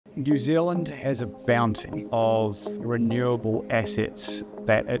New Zealand has a bounty of renewable assets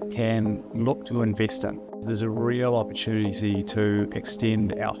that it can look to invest in. There's a real opportunity to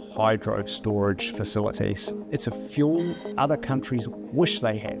extend our hydro storage facilities. It's a fuel other countries wish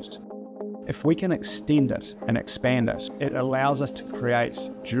they had. If we can extend it and expand it, it allows us to create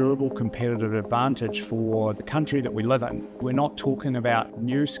durable competitive advantage for the country that we live in. We're not talking about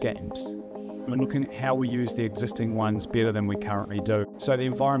new schemes. We're looking at how we use the existing ones better than we currently do. So the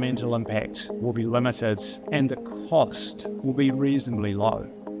environmental impact will be limited and the cost will be reasonably low.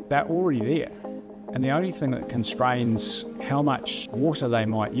 They're already there. And the only thing that constrains how much water they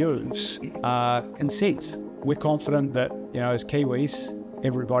might use are consent. We're confident that, as Kiwis,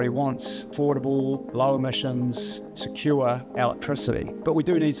 everybody wants affordable, low emissions, secure electricity. But we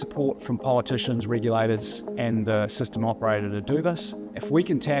do need support from politicians, regulators, and the system operator to do this. If we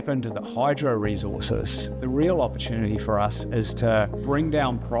can tap into the hydro resources, the real opportunity for us is to bring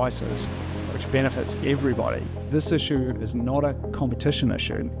down prices, which benefits everybody. This issue is not a competition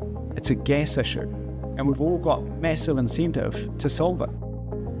issue, it's a gas issue. And we've all got massive incentive to solve it.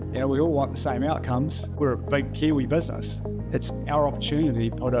 We all want the same outcomes. We're a big Kiwi business. It's our opportunity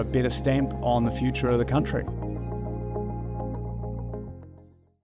to put a better stamp on the future of the country.